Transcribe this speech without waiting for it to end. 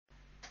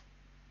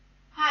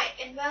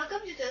and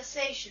welcome to the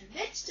session.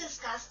 Let's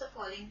discuss the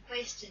following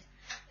question.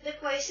 The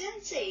question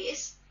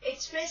says,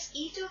 express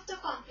each of the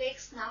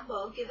complex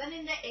number given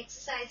in the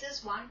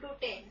exercises 1 to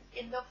 10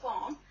 in the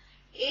form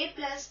a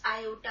plus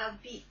iota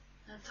b.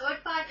 The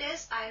third part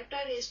is iota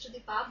raised to the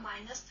power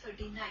minus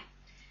 39.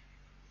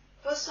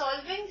 For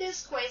solving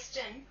this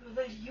question, we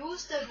will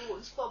use the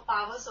rules for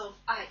powers of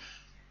I.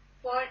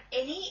 For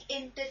any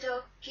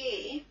integer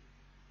k,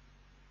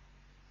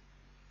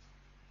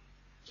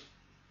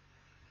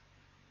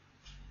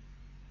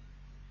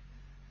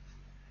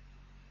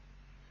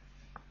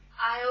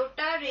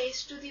 iota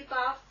raised to the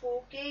power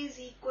 4k is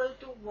equal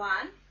to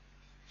 1.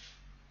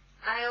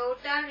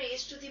 Iota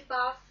raised to the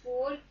power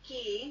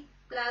 4k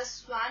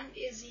plus 1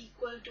 is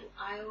equal to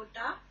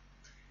iota.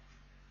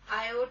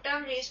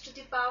 Iota raised to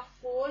the power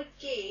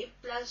 4k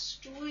plus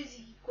 2 is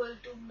equal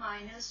to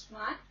minus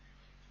 1.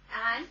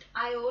 And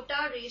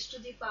iota raised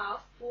to the power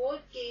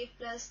 4k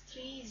plus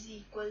 3 is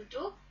equal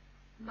to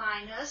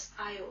minus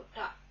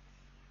iota.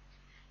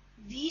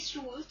 These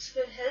rules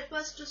will help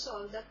us to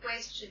solve the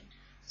question.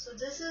 So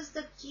this is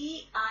the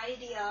key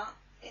idea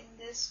in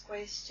this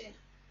question.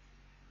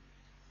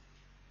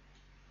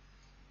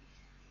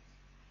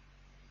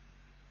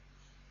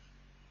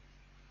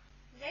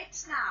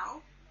 Let's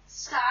now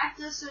start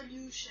the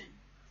solution.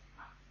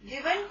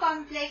 Given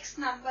complex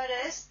number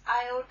is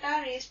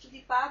iota raised to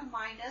the power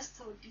minus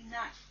 39,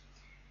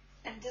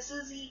 and this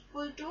is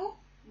equal to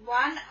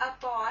 1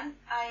 upon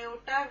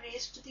iota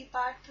raised to the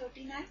power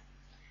 39,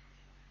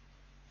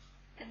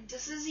 and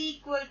this is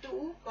equal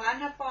to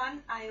 1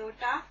 upon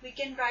iota. We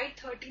can write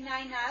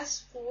 39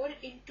 as 4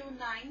 into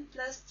 9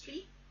 plus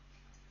 3.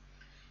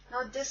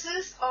 Now this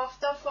is of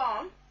the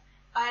form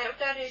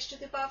iota raised to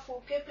the power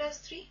 4k plus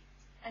 3,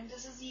 and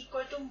this is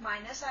equal to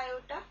minus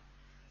iota.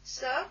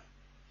 So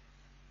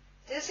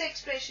this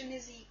expression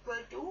is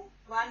equal to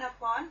 1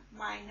 upon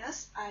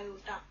minus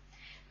iota.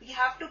 We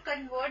have to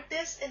convert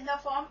this in the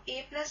form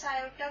a plus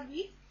iota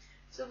b.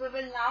 So we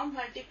will now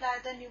multiply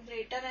the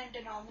numerator and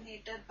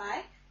denominator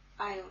by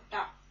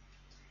iota.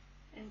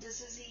 And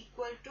this is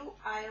equal to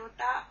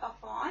iota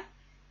upon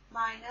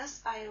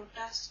minus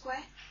iota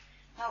square.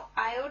 Now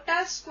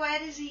iota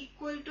square is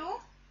equal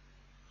to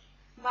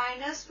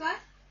minus 1.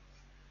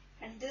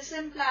 And this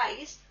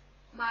implies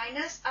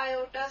minus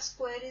iota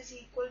square is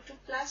equal to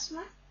plus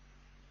 1.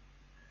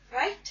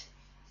 Right?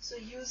 So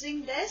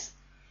using this,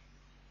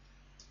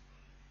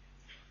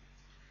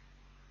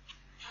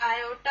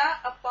 iota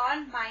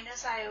upon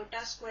minus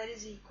iota square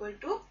is equal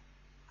to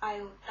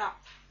iota.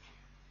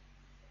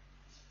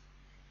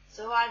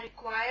 So our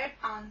required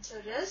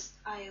answer is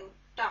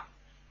iota.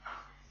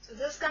 So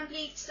this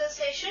completes the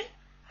session.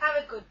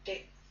 Have a good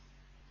day.